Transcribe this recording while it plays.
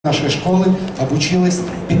нашей школы обучилось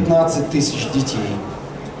 15 тысяч детей.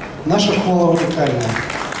 Наша школа уникальна.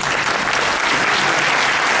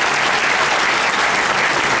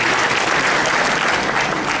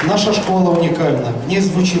 Наша школа уникальна. В ней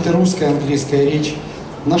звучит и русская, и английская речь.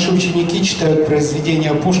 Наши ученики читают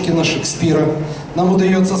произведения Пушкина, Шекспира. Нам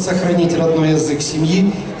удается сохранить родной язык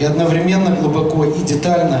семьи и одновременно глубоко и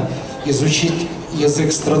детально изучить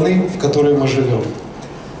язык страны, в которой мы живем.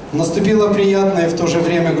 Наступила приятная и в то же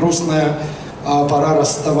время грустная пора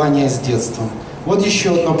расставания с детством. Вот еще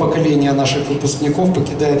одно поколение наших выпускников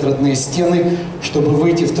покидает родные стены, чтобы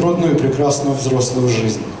выйти в трудную и прекрасную взрослую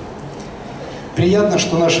жизнь. Приятно,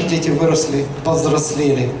 что наши дети выросли,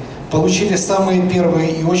 повзрослели, получили самые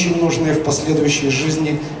первые и очень нужные в последующей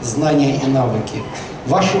жизни знания и навыки.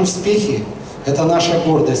 Ваши успехи – это наша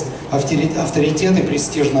гордость, авторитет и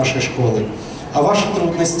престиж нашей школы. А ваши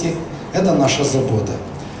трудности – это наша забота.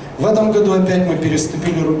 В этом году опять мы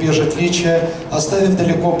переступили рубеж отличия, оставив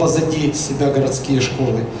далеко позади себя городские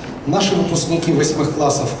школы. Наши выпускники 8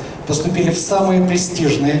 классов поступили в самые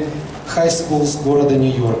престижные high schools города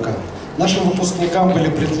Нью-Йорка. Нашим выпускникам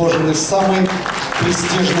были предложены самые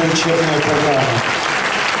престижные учебные программы.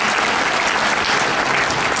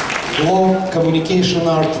 Law, Communication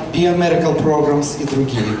Art, Biomedical Programs и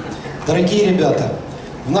другие. Дорогие ребята,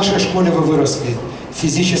 в нашей школе вы выросли,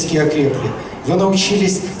 физически окрепли. Вы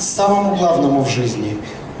научились самому главному в жизни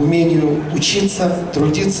 – умению учиться,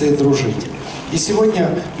 трудиться и дружить. И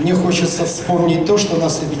сегодня мне хочется вспомнить то, что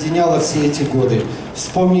нас объединяло все эти годы.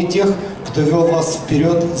 Вспомнить тех, кто вел вас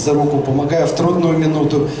вперед за руку, помогая в трудную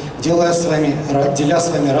минуту, деля с вами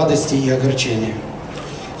радости и огорчения.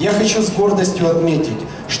 Я хочу с гордостью отметить,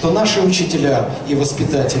 что наши учителя и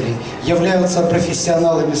воспитатели являются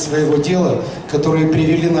профессионалами своего дела, которые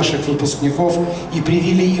привели наших выпускников и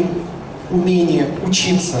привели им умение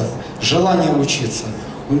учиться, желание учиться,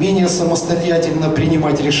 умение самостоятельно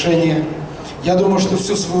принимать решения. Я думаю, что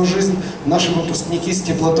всю свою жизнь наши выпускники с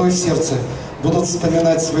теплотой в сердце будут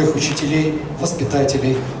вспоминать своих учителей,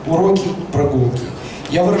 воспитателей, уроки, прогулки.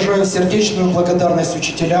 Я выражаю сердечную благодарность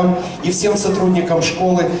учителям и всем сотрудникам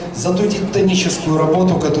школы за ту титаническую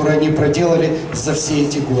работу, которую они проделали за все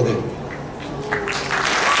эти годы.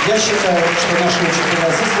 Я считаю, что наши учителя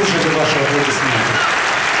заслужили ваши аплодисменты.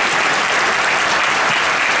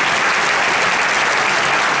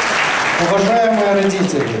 Уважаемые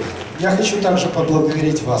родители, я хочу также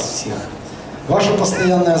поблагодарить вас всех. Ваша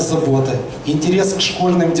постоянная забота, интерес к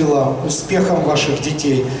школьным делам, успехам ваших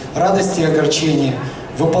детей, радости и огорчения,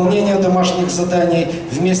 выполнение домашних заданий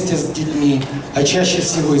вместе с детьми, а чаще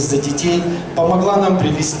всего из-за детей, помогла нам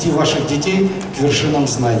привести ваших детей к вершинам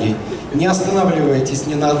знаний. Не останавливайтесь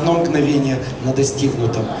ни на одно мгновение на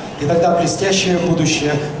достигнутом, и тогда блестящее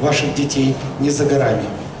будущее ваших детей не за горами.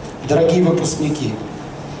 Дорогие выпускники,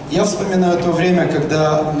 я вспоминаю то время,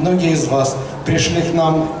 когда многие из вас пришли к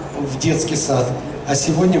нам в детский сад, а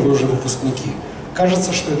сегодня вы уже выпускники.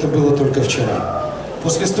 Кажется, что это было только вчера.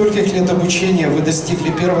 После стольких лет обучения вы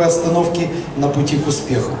достигли первой остановки на пути к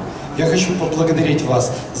успеху. Я хочу поблагодарить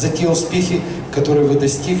вас за те успехи, которые вы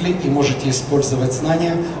достигли и можете использовать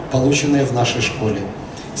знания, полученные в нашей школе.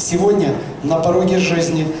 Сегодня на пороге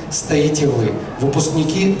жизни стоите вы,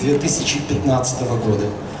 выпускники 2015 года.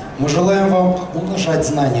 Мы желаем вам умножать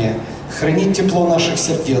знания, хранить тепло наших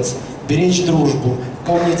сердец, беречь дружбу,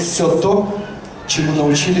 помнить все то, чему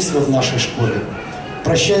научились вы в нашей школе.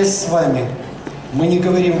 Прощаясь с вами, мы не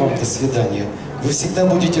говорим вам «до свидания». Вы всегда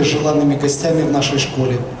будете желанными гостями в нашей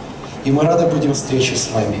школе, и мы рады будем встрече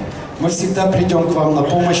с вами. Мы всегда придем к вам на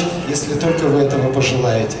помощь, если только вы этого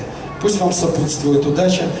пожелаете. Пусть вам сопутствует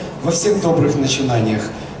удача во всех добрых начинаниях.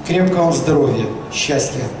 Крепкого вам здоровья,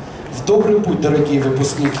 счастья. В добрый путь, дорогие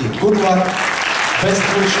выпускники. Good luck, best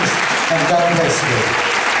wishes, and God bless you.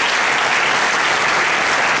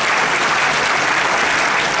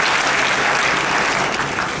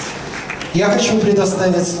 Я хочу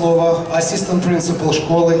предоставить слово ассистент принципал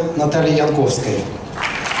школы Наталье Янковской.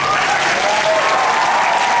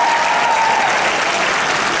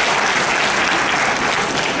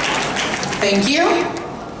 Thank you.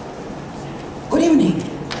 Good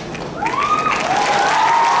evening.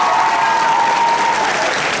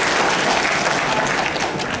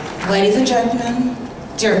 Ladies and gentlemen,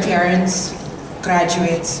 dear parents,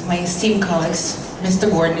 graduates, my esteemed colleagues, Mr.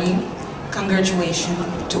 Gorny, congratulations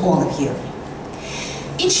to all of you.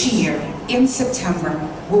 Each year, in September,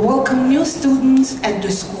 we welcome new students at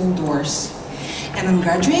the school doors. And on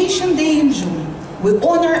graduation day in June, we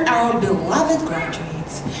honor our beloved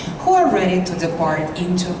graduates who are ready to depart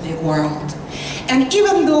into a big world. And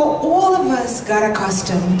even though all of us got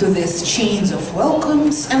accustomed to this chains of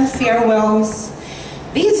welcomes and farewells,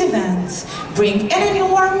 These events bring an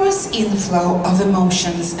enormous inflow of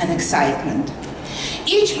emotions and excitement.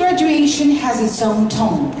 Each graduation has its own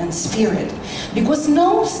tone and spirit, because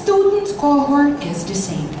no student cohort is the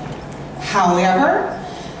same. However,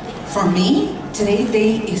 for me, today's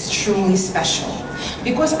day is truly special,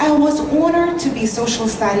 because I was honored to be social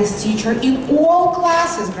studies teacher in all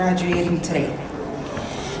classes graduating today.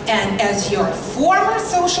 And as your former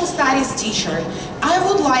social studies teacher, I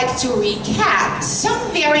would like to recap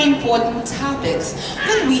some very important topics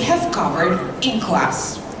that we have covered in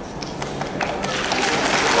class.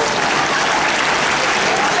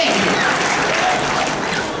 Thank you.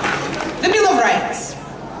 The Bill of Rights.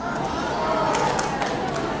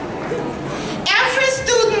 Every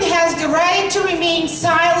student has the right to remain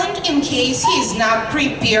silent in case he is not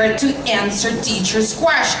prepared to answer teacher's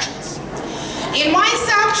questions. In my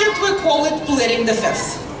subject, we call it pleading the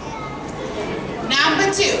fifth. Number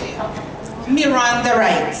 2, Miranda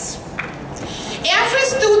rights. Every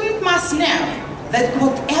student must know that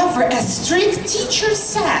whatever a strict teacher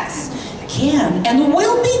says can and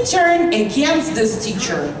will be turned against this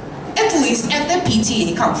teacher, at least at the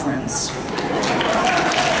PTA conference.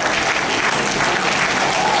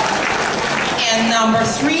 And number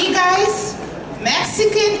 3, guys,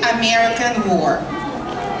 Mexican-American War.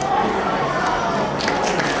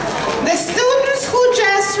 The students who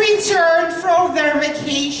just returned from their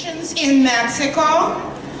vacations in Mexico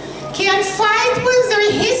can fight with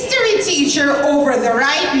their history teacher over the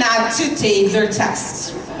right not to take their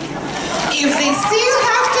tests. If they still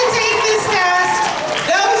have to take this test,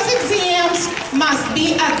 those exams must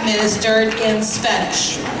be administered in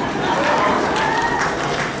Spanish.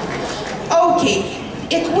 Okay.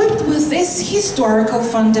 Equipped with these historical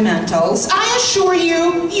fundamentals, I assure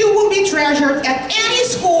you, you will be treasured at any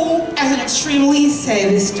school as an extremely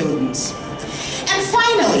savvy student. And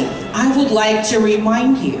finally, I would like to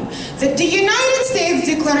remind you that the United States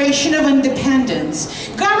Declaration of Independence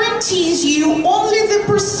guarantees you only the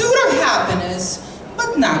pursuit of happiness,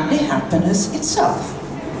 but not the happiness itself.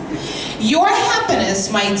 Your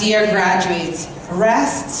happiness, my dear graduates,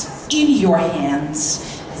 rests in your hands.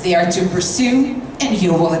 They are to pursue, and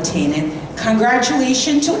you will attain it.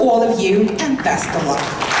 Congratulations to all of you, and best of luck.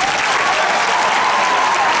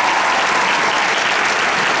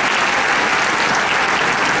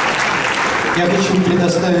 Я хочу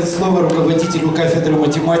предоставить слово руководителю кафедры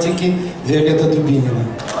математики Виолетта Дубинина.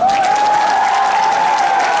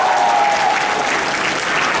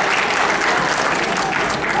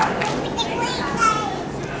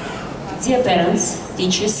 Dear parents,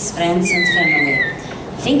 teachers, friends and family,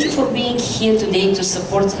 thank you for being here today to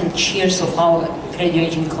support and cheers of our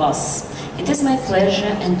graduating class. It is my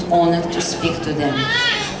pleasure and honor to speak to them.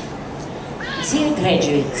 Dear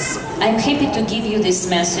graduates, I'm happy to give you this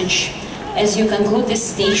message as you conclude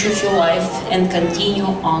this stage of your life and continue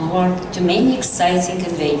onward to many exciting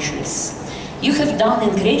adventures. You have done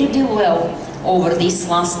incredibly well over these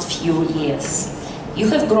last few years. You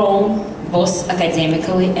have grown both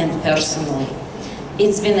academically and personally.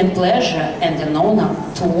 It's been a pleasure and an honor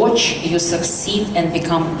to watch you succeed and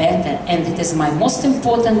become better, and it is my most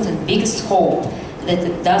important and biggest hope that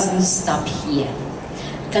it doesn't stop here.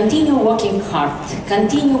 Continue working hard,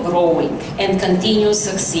 continue growing, and continue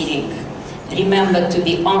succeeding. Remember to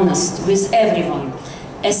be honest with everyone,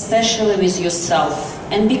 especially with yourself,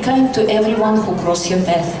 and be kind to everyone who crosses your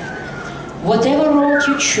path. Whatever road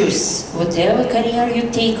you choose, whatever career you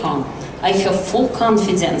take on, I have full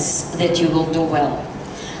confidence that you will do well.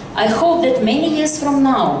 I hope that many years from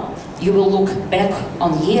now, you will look back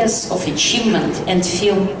on years of achievement and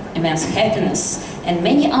feel immense happiness, and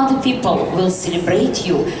many other people will celebrate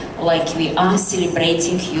you like we are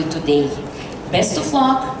celebrating you today. Best of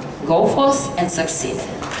luck, go forth and succeed.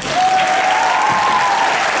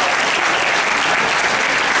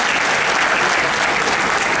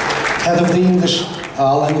 Head of the English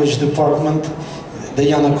Language Department,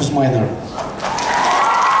 Diana Kuzmainer.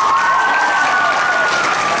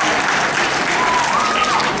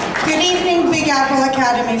 Good evening, Big Apple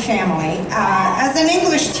Academy family. As an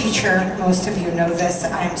English teacher, most of you know this,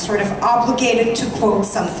 I'm sort of obligated to quote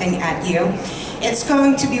something at you. It's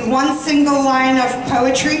going to be one single line of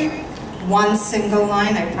poetry, one single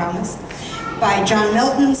line, I promise, by John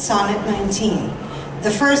Milton, Sonnet 19. The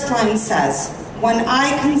first line says, "When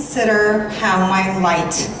I consider how my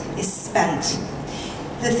light is spent."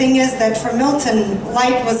 The thing is that for Milton,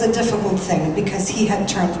 light was a difficult thing because he had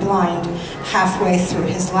turned blind halfway through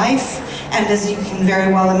his life. And as you can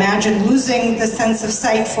very well imagine, losing the sense of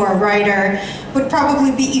sight for a writer would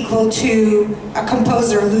probably be equal to a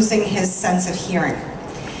composer losing his sense of hearing.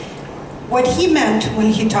 What he meant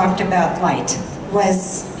when he talked about light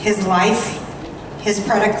was his life, his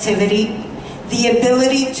productivity, the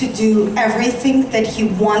ability to do everything that he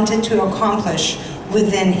wanted to accomplish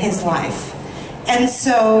within his life. And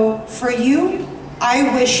so, for you,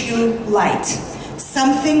 I wish you light.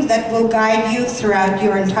 Something that will guide you throughout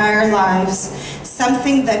your entire lives,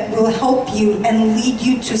 something that will help you and lead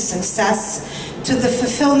you to success, to the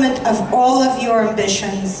fulfillment of all of your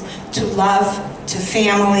ambitions, to love, to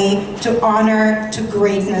family, to honor, to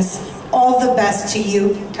greatness. All the best to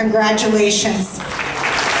you. Congratulations.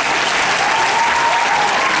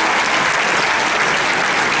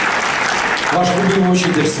 Ваш любимый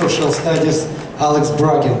учитель Social Studies Алекс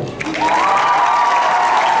Брагин.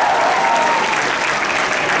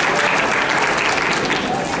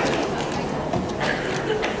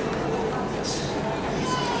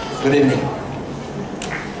 Good evening.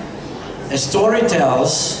 A story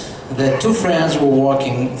tells that two friends were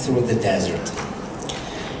walking through the desert.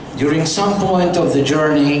 During some point of the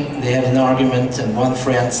journey, they had an argument and one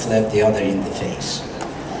friend slapped the other in the face.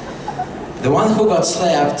 The one who got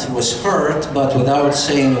slapped was hurt, but without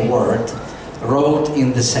saying a word, wrote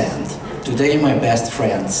in the sand, "Today my best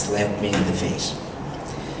friend slapped me in the face."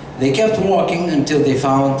 They kept walking until they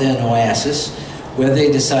found an oasis where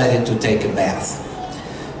they decided to take a bath.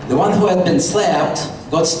 The one who had been slapped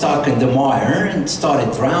got stuck in the mire and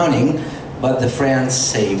started drowning, but the friend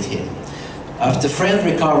saved him. After the friend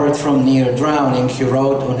recovered from near drowning, he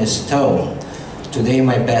wrote on a stone, "Today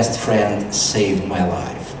my best friend saved my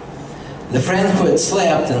life." The friend who had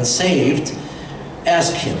slapped and saved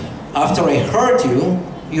asked him, "After I hurt you,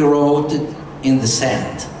 you wrote it in the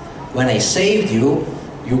sand. When I saved you,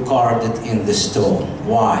 you carved it in the stone.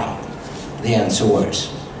 Why?" The answer was,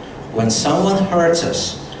 "When someone hurts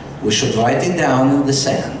us, we should write it down in the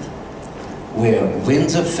sand, where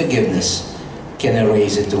winds of forgiveness can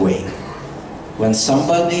erase it away. When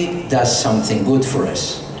somebody does something good for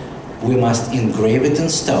us, we must engrave it in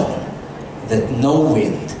stone, that no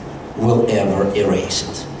wind will ever erase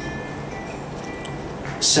it."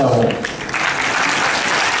 So,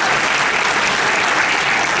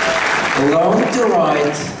 learn to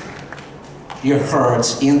write your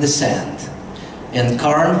hurts in the sand and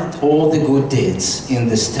carve all the good deeds in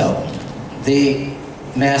the stone. The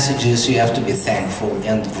message is you have to be thankful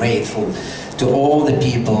and grateful to all the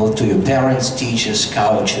people, to your parents, teachers,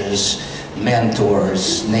 coaches,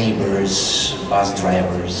 mentors, neighbors, bus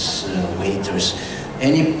drivers, waiters,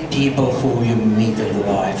 any people who you meet in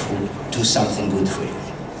life who do something good for you.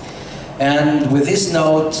 And with this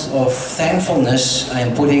note of thankfulness,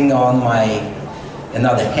 I'm putting on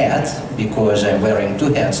another hat, because I'm wearing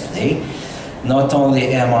two hats today. Not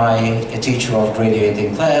only am I a teacher of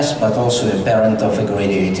graduating class, but also a parent of a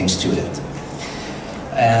graduating student.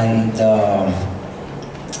 And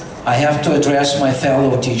I have to address my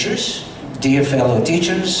fellow teachers. Dear fellow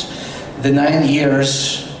teachers, for 9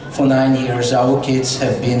 years, our kids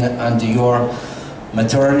have been under your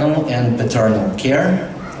maternal and paternal care.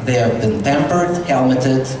 They have been pampered,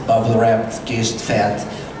 helmeted, bubble-wrapped, kissed, fed,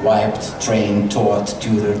 wiped, trained, taught,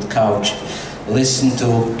 tutored, coached, listened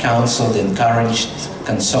to, counseled, encouraged,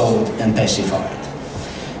 consoled, and pacified.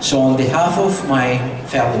 So on behalf of my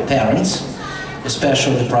fellow parents,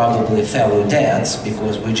 especially probably fellow dads,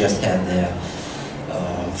 because we just had the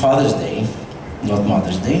Father's Day, not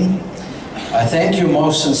Mother's Day, I thank you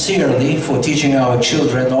most sincerely for teaching our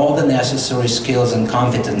children all the necessary skills and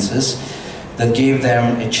competences that gave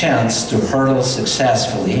them a chance to hurdle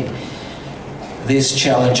successfully this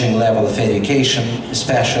challenging level of education,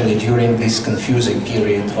 especially during this confusing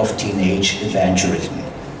period of teenage adventurism.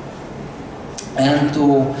 And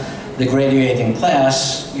to the graduating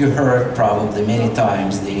class, you heard probably many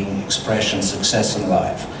times the expression "success in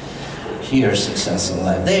life." Here, success in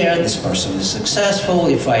life there, this person is successful.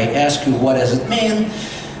 If I ask you what does it mean,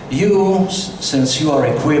 you, since you are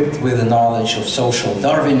equipped with the knowledge of social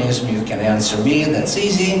Darwinism, you can answer me, that's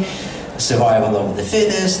easy. Survival of the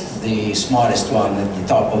fittest, the smartest one at the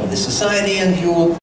top of the society, and you will